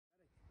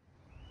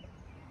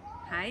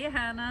Hi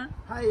Johanna.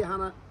 Hi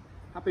Johanna.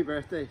 Happy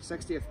birthday,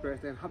 60th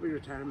birthday, and happy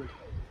retirement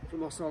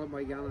from us all at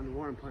my gal in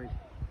Warrenpoint.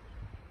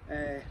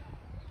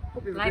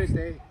 Hope you have a great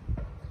day.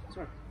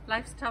 Sorry.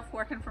 Life's tough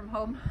working from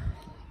home.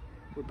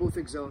 We're both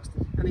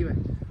exhausted. Anyway,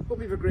 hope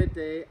you have a great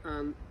day,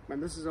 and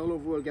when this is all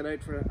over we'll get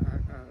out for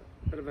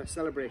a bit of a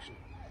celebration.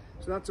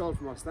 So that's all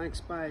from us.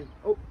 Thanks, bye.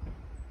 Oh,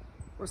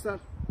 what's that?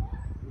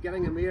 I'm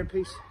getting an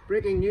earpiece.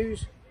 Breaking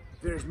news,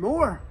 there's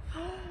more.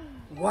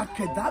 What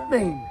could that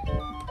mean?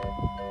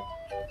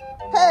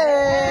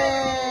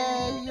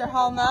 Hey,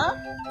 Johanna.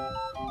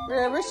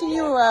 We're wishing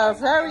you a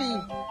very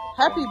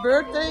happy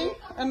birthday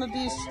under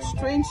these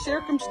strange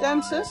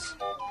circumstances.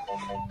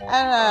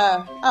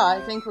 And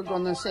I think we're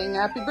gonna sing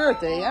happy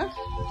birthday, yeah?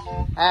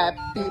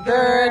 Happy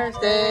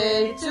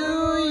birthday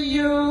to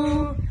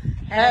you.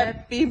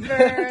 Happy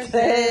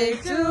birthday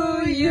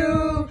to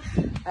you.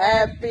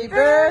 Happy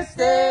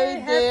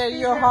birthday, dear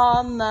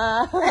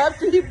Johanna.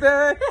 Happy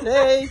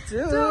birthday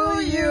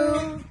to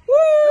you. Woo!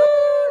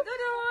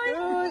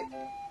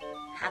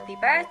 Happy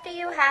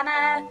birthday,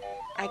 Johanna.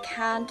 I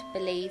can't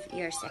believe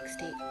you're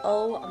 60.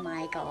 Oh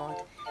my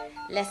God.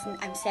 Listen,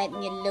 I'm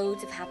sending you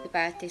loads of happy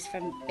birthdays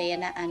from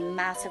Bena and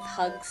massive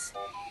hugs.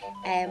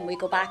 We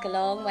go back a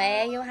long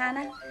way,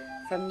 Johanna,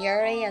 from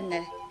Uri and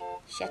the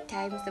shit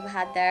times that we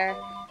had there.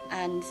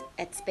 And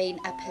it's been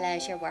a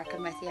pleasure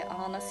working with you,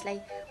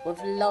 honestly.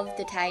 We've loved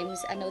the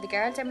times. I know the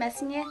girls are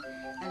missing you,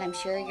 and I'm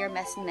sure you're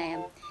missing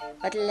them.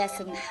 But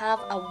listen, have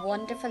a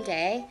wonderful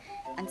day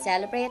and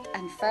celebrate,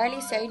 and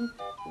fairly soon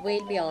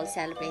we'll be all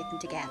celebrating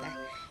together.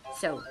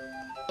 So,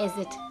 is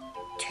it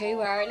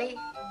too early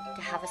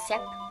to have a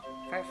sip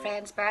for a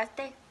friend's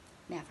birthday?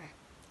 Never.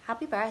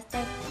 Happy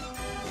birthday.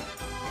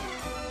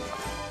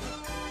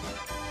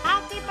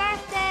 Happy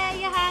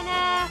birthday,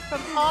 Johanna,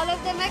 from all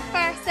of the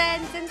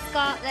McPhersons in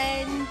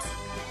Scotland.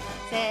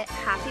 Say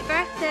happy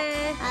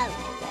birthday.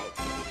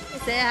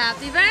 Say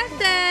happy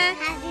birthday.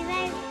 Happy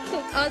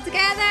birthday. All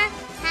together.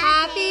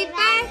 Happy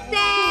birthday.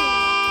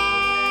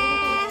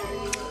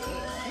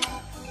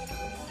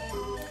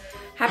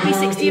 Happy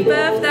 60th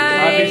birthday.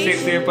 Happy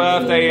 60th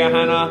birthday,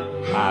 Johanna.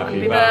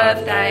 Happy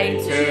birthday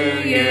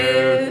to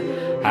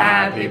you.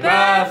 Happy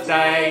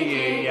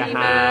birthday,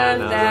 Johanna.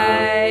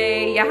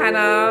 Birthday,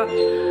 Johanna.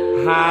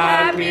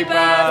 Happy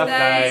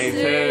birthday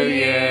to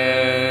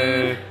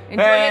you.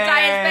 Enjoy your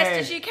day as best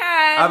as you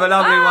can. Have a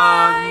lovely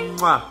one.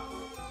 Mwah.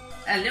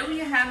 Hello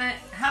Johanna,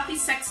 happy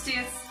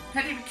 60th.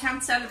 Pity we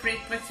can't celebrate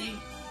with you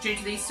due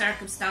to these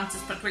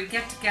circumstances, but we'll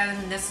get together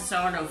when this is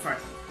all over.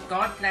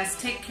 God bless,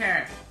 take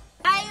care.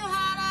 Hi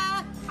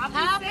Johanna,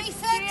 happy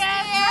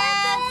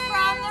 60th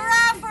from the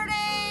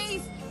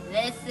Raffertys.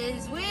 This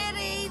is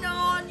waiting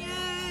on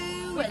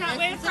you. We can't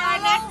wait for our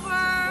next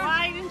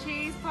wine and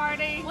cheese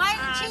party. Wine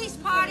and cheese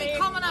party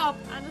coming up.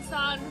 And the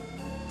sun.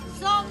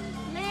 Sun,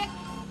 lake,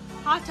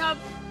 Hot tub.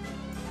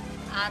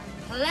 and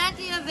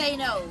plenty of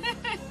vino.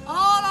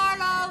 All our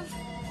love.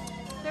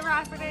 The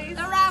Raffertys.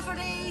 The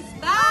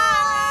Raffertys.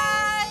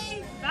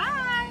 Bye.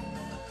 Bye.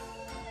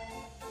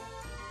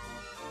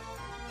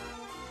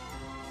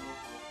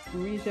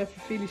 Wil je eens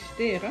even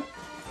feliciteren?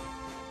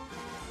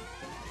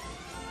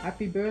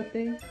 Happy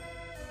birthday.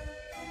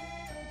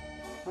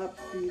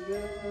 Happy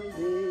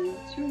birthday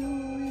to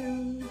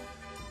you.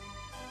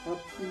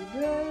 Happy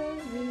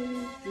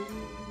birthday to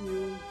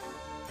you.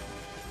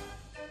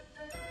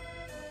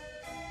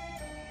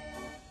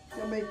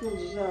 Daarmee kon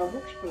ze zelf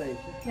ook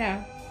spreken.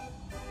 Ja.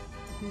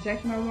 Je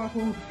zegt nou maar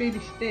gewoon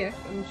gefeliciteerd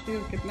en dan stuur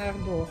ik het naar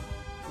haar door.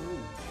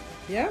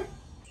 Ja?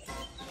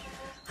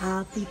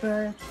 Happy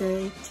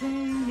birthday to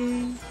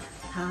you.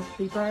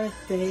 Happy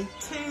birthday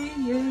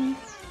to you.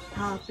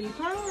 Happy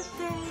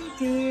birthday,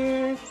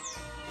 dear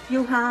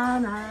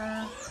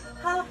Johanna.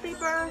 Happy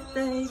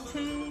birthday to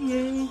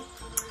you.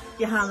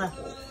 Johanna,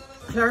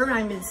 Claire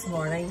rang me this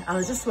morning and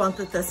I just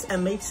wanted this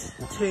image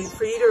for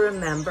you to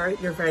remember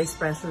your very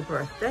special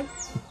birthday.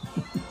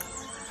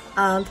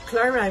 And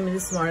Claire rang me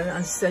this morning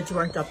and she said you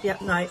weren't up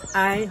yet. Now,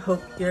 I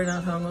hope you're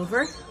not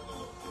hungover.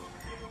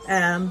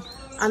 And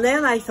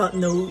then I thought,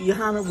 no,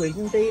 Johanna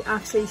wouldn't be.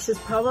 Actually, she's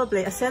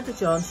probably, I said to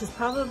John, she's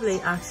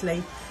probably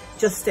actually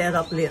just stayed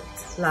up late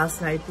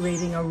last night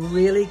reading a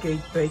really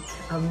good book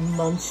and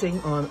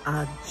munching on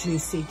a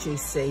juicy,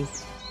 juicy,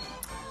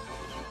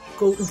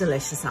 golden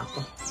delicious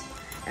apple.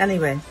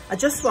 Anyway, I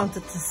just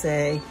wanted to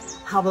say,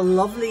 have a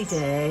lovely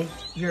day.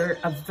 You're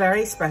a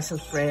very special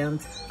friend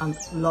and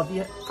love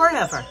you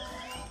forever.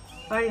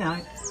 Bye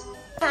now.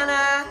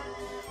 Hannah,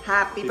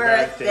 happy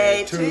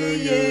birthday to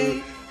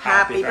you.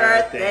 Happy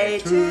birthday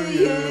to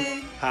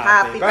you.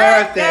 Happy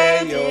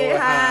birthday, dear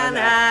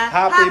Hannah.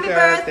 Happy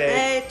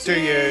birthday to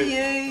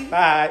you.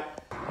 Bye.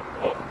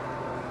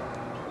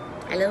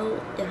 Hello,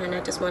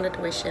 Johanna. Just wanted to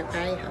wish you a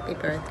very happy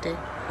birthday.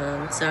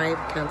 Sorry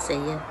we can't see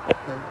you,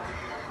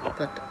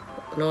 but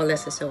when all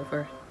this is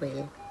over,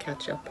 we'll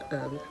catch up.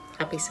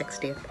 Happy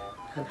 60th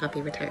and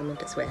happy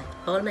retirement as well.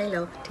 All my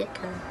love. Take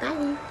care.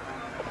 Bye.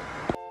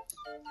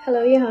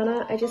 Hello,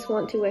 Johanna. I just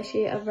want to wish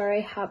you a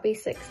very happy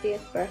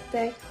 60th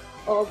birthday,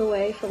 all the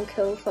way from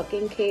Kill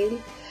fucking Keel.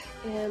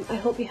 I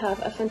hope you have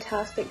a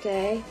fantastic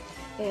day.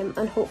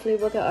 and hopefully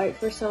we'll get out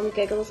for some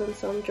giggles and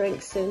some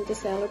drinks soon to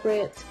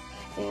celebrate.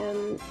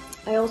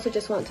 I also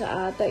just want to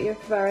add that you're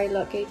very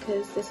lucky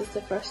because this is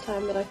the first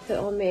time that I've put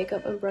on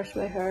makeup and brushed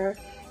my hair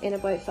in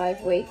about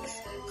 5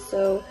 weeks,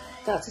 so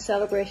that's a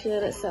celebration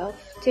in itself.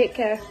 Take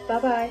care, bye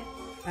bye.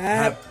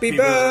 Happy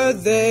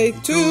birthday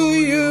to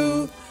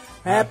you,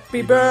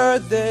 happy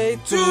birthday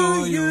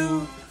to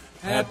you,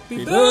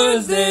 happy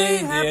birthday,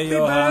 happy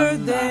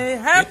birthday,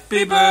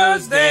 happy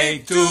birthday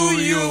to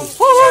you.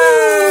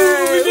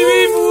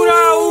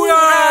 Hoera,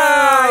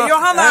 hoera!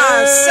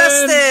 Johanna,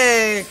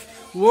 60!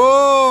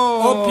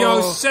 Wow! Op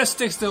jouw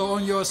 60ste,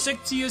 on your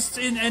 60th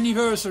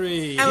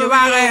anniversary. En we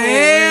waren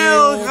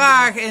heel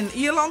graag in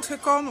Ierland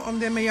gekomen om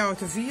dit met jou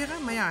te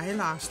vieren. Maar ja,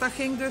 helaas, dat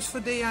ging dus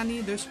voor dit jaar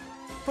niet. Dus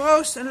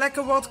proost, een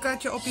lekker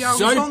wodkaatje op jouw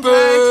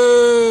gezondheid.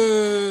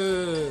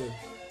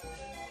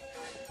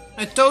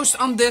 A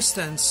toast on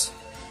distance.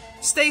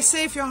 Stay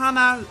safe,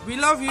 Johanna. We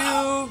love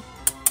you.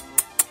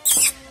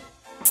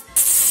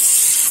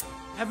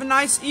 Have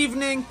a nice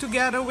evening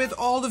together with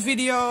all the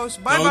videos.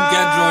 Bye bye. Don't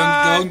get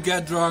drunk, don't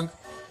get drunk.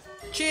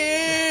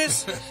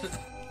 Cheers.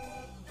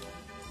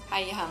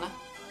 Hi, Johanna.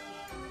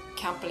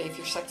 Can't believe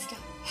you're 60.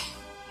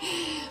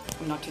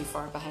 I'm not too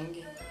far behind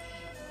you.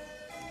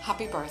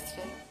 Happy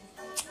birthday.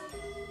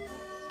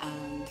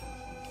 And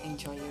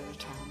enjoy your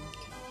retirement.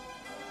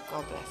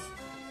 God bless.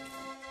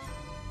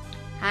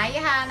 Hi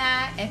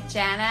Johanna, it's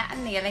Jenna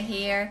and Neela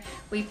here.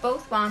 We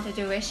both wanted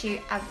to wish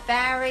you a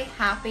very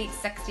happy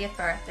 60th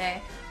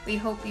birthday. We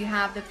hope you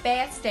have the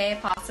best day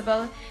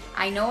possible.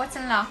 I know it's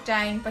in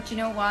lockdown, but you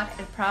know what?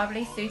 It'll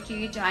probably suit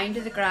you down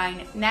to the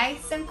ground.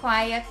 Nice and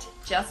quiet,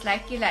 just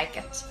like you like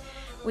it.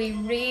 We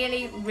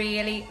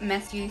really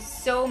miss you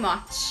so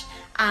much.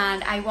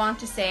 And I want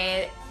to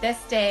say this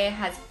day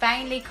has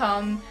finally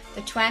come,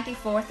 the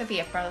 24th of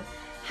April.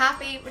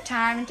 Happy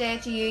retirement day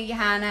to you,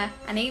 Johanna,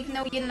 and even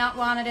though you'll not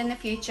want it in the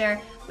future,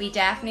 we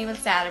definitely will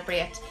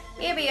celebrate.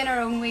 Maybe in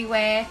our own wee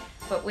way,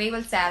 but we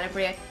will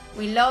celebrate.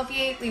 We love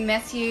you, we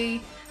miss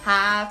you.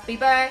 Happy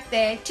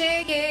birthday to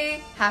you,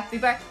 happy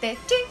birthday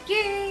to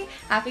you,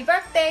 happy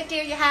birthday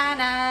dear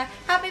Johanna,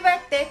 happy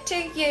birthday to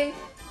you.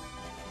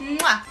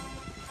 Mwah.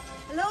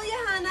 Hello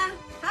Johanna,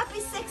 happy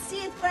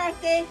 60th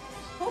birthday.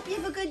 Hope you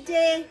have a good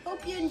day,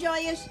 hope you enjoy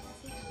it.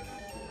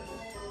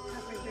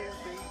 Happy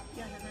birthday,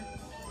 Johanna.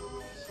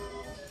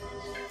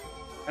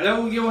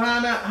 Hello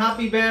Johanna,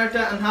 happy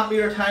birthday and happy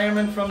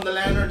retirement from the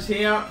Leonards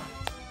here.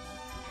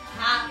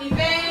 Happy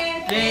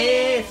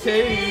birthday to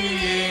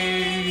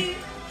you.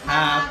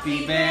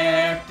 Happy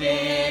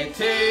birthday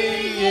to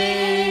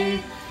you.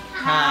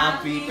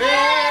 Happy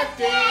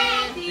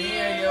birthday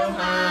dear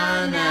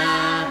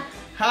Johanna.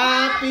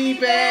 Happy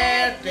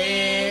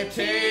birthday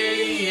to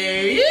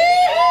you.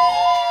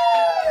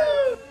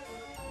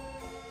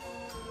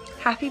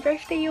 Happy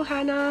birthday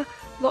Johanna.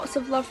 Lots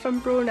of love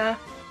from Brona.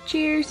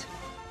 Cheers.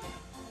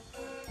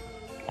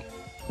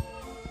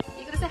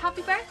 You gonna say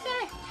happy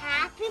birthday?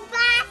 Happy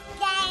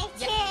birthday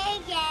to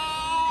you.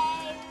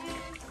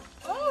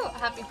 Oh,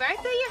 happy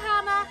birthday,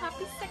 Johanna.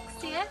 Happy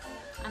 60th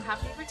and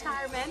happy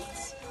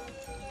retirement.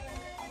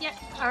 Yeah,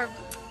 or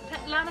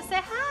let Lana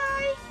say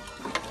hi.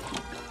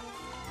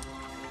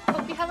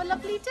 Hope you have a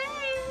lovely day.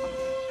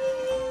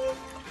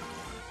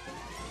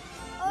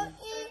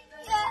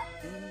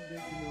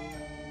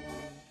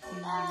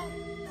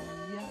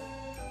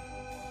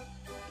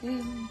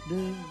 In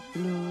the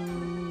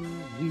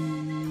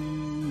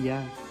Gloria.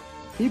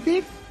 Piep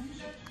piep.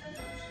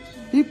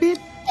 Piep piep.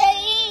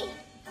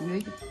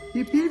 Nee,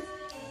 piep piep.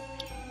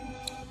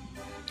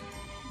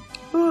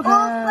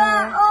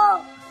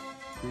 Hoera!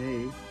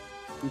 Nee,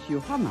 dat is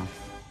Johanna.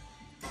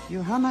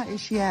 Johanna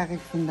is jarig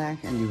vandaag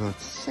en die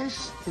wordt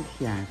 60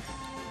 jaar.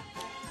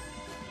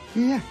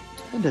 Ja,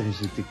 en daar is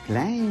het een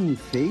klein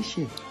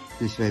feestje.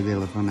 Dus wij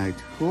willen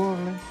vanuit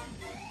Goorlen,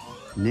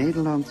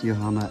 Nederland,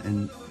 Johanna,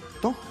 en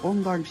toch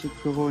ondanks het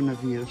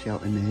coronavirus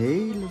jou een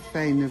hele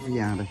fijne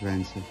verjaardag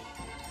wensen.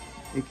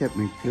 Ik heb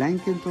mijn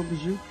kleinkind op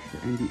bezoek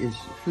en die is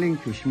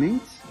flink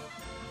geschminkt.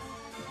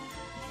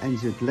 En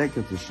zit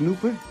lekker te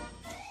snoepen.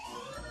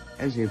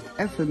 En ze heeft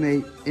even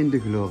mee in de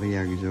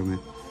Gloria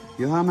gezongen.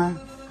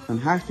 Johanna, van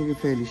harte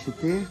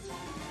gefeliciteerd.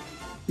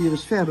 Hier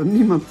is verder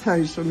niemand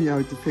thuis om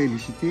jou te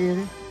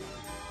feliciteren.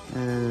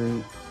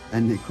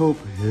 En ik hoop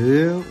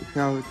heel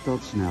gauw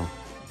tot snel.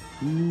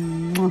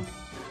 Mwah.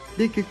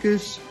 Dikke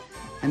kus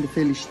en de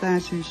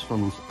felicitaties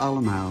van ons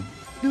allemaal.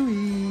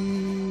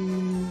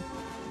 Doei!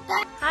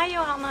 Hi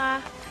Johanna,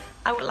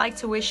 I would like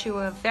to wish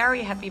you a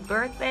very happy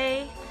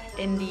birthday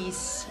in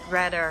these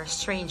rather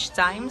strange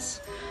times.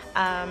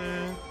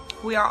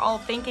 We are all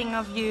thinking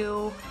of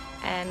you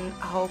and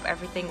hope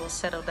everything will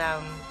settle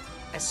down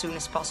as soon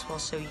as possible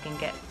so you can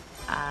get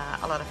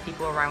a lot of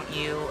people around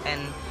you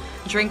and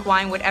drink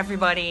wine with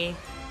everybody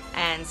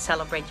and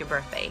celebrate your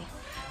birthday.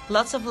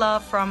 Lots of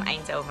love from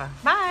Eindhoven.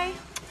 Bye!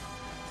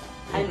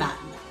 Hi Matt,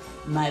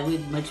 my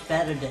wig much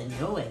better than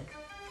your wig.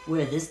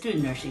 Wear this to a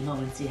nursing home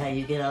and see how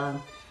you get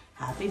on.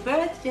 Happy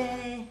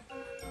birthday!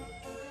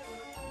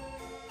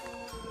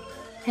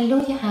 Hello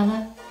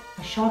Johanna,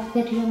 a short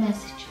video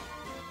message.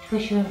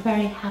 wish you a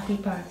very happy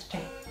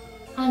birthday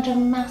and a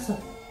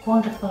massive,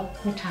 wonderful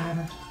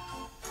retirement.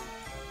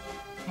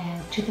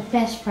 To the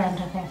best friend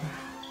I've ever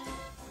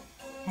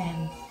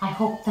had. I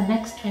hope the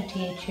next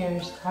 28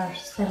 years are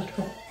as filled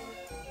with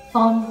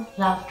fun,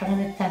 laughter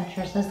and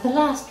adventures as the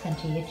last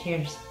 28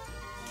 years.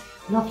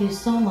 Love you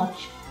so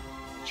much.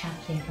 Chat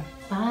later.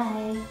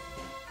 Bye.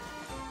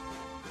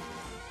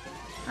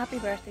 Happy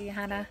birthday,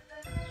 Johanna.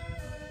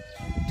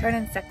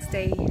 Turning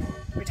 60,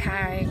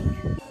 retiring,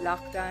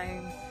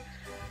 lockdown.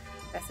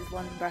 This is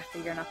one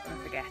birthday you're not going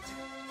to forget.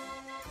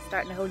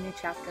 Starting a whole new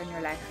chapter in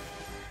your life.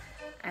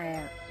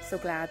 So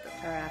glad that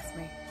Claire asked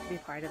me to be a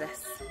part of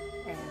this.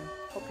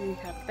 Hope you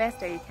have the best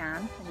day you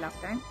can in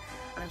lockdown,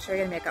 and I'm sure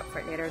you'll make up for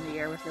it later in the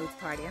year with loads of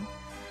partying.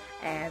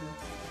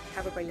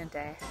 Have a brilliant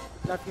day.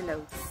 Love you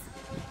loads.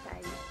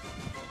 Bye.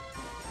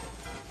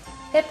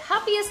 Hip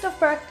happiest of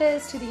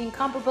birthdays to the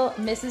incomparable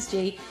Mrs.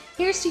 G.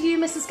 Here's to you,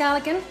 Mrs.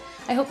 Galligan.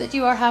 I hope that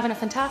you are having a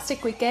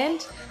fantastic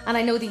weekend, and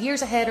I know the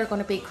years ahead are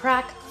going to be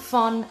crack,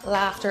 fun,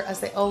 laughter as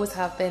they always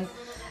have been.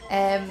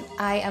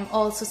 I am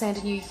also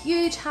sending you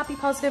huge happy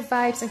positive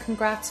vibes and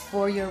congrats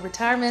for your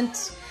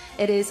retirement.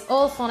 It is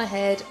all fun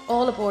ahead,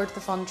 all aboard the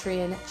fun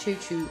train, choo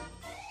choo.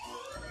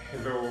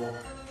 Hello,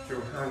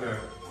 Johanna.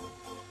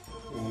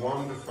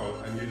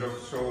 Wonderful, and you look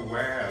so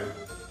well.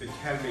 They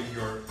tell me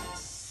you're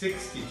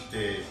 60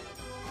 today.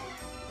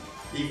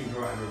 Even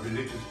though I'm a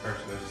religious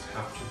person, I just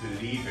have to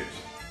believe it.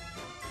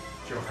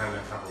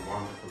 Johanna, have a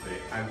wonderful day,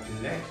 and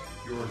let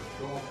your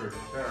daughter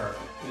Claire,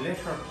 let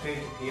her play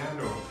the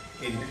piano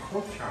in the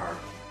courtyard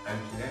and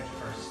let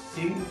her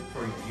sing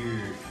for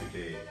you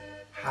today.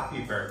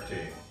 Happy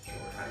birthday,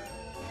 Johanna.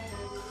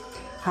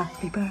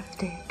 Happy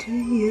birthday to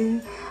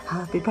you,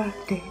 happy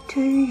birthday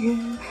to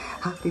you,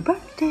 happy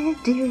birthday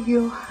dear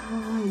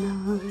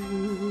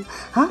Johanna,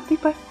 happy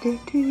birthday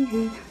to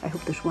you. I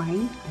hope there's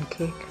wine and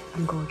cake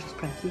and gorgeous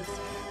presents,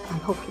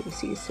 and hopefully we'll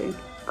see you soon.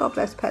 God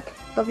bless, pet.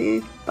 Love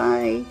you.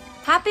 Bye.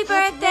 Happy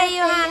birthday,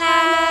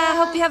 Johanna!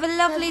 Hope you have a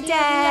lovely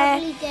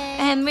day.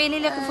 I'm really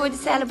looking forward to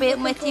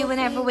celebrating with you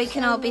whenever we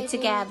can all be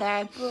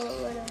together.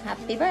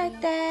 Happy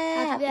birthday!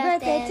 Happy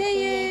birthday to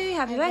you!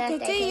 Happy birthday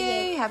to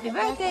you! Happy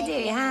birthday,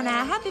 dear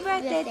Johanna! Happy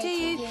birthday to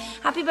you!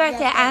 Happy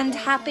birthday and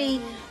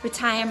happy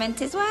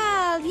retirement as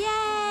well!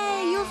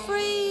 Yay! You're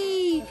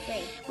free!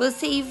 We'll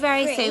see you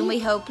very soon. We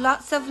hope.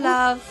 Lots of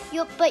love.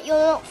 But you're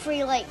not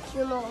free. Like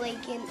you're not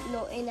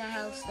in a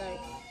house though.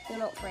 You're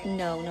not free.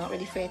 No, not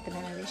really free at the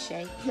minute, is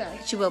she? No.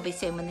 She will be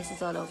soon when this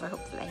is all over,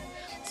 hopefully.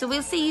 So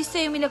we'll see you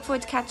soon. We look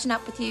forward to catching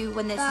up with you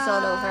when this is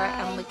all over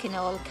and we can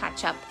all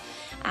catch up.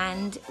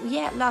 And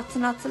yeah, lots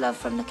and lots of love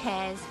from the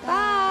Cares.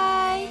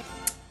 Bye.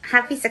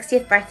 Happy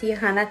 60th birthday,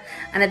 Johanna,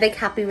 and a big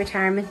happy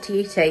retirement to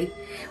you too.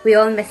 We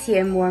all miss you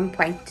in Warm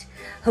Point.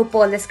 Hope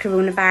all this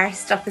coronavirus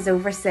stuff is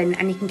over soon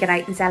and you can get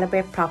out and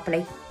celebrate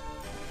properly.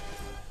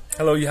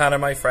 Hello Johanna,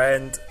 my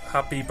friend.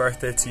 Happy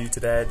birthday to you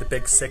today, the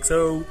big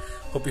 6-0.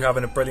 Hope you're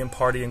having a brilliant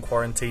party in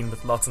quarantine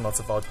with lots and lots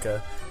of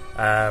vodka.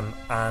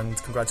 And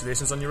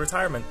congratulations on your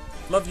retirement.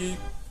 Love you.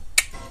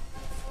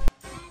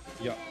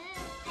 Yeah.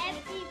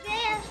 Happy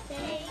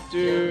birthday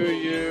To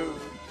you.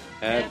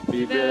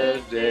 Happy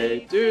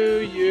birthday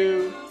to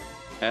you.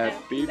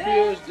 Happy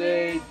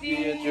birthday,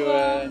 dear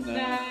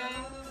Johanna.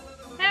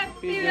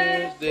 Happy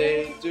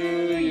birthday to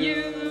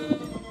you.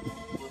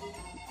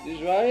 Dit is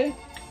zwaaien.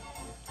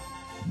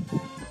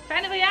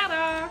 Fijne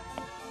verjaardag!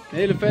 Een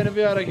hele fijne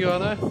verjaardag,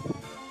 Johanna.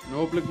 En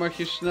hopelijk mag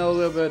je snel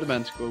weer bij de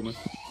mensen komen.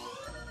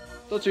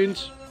 Tot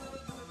ziens.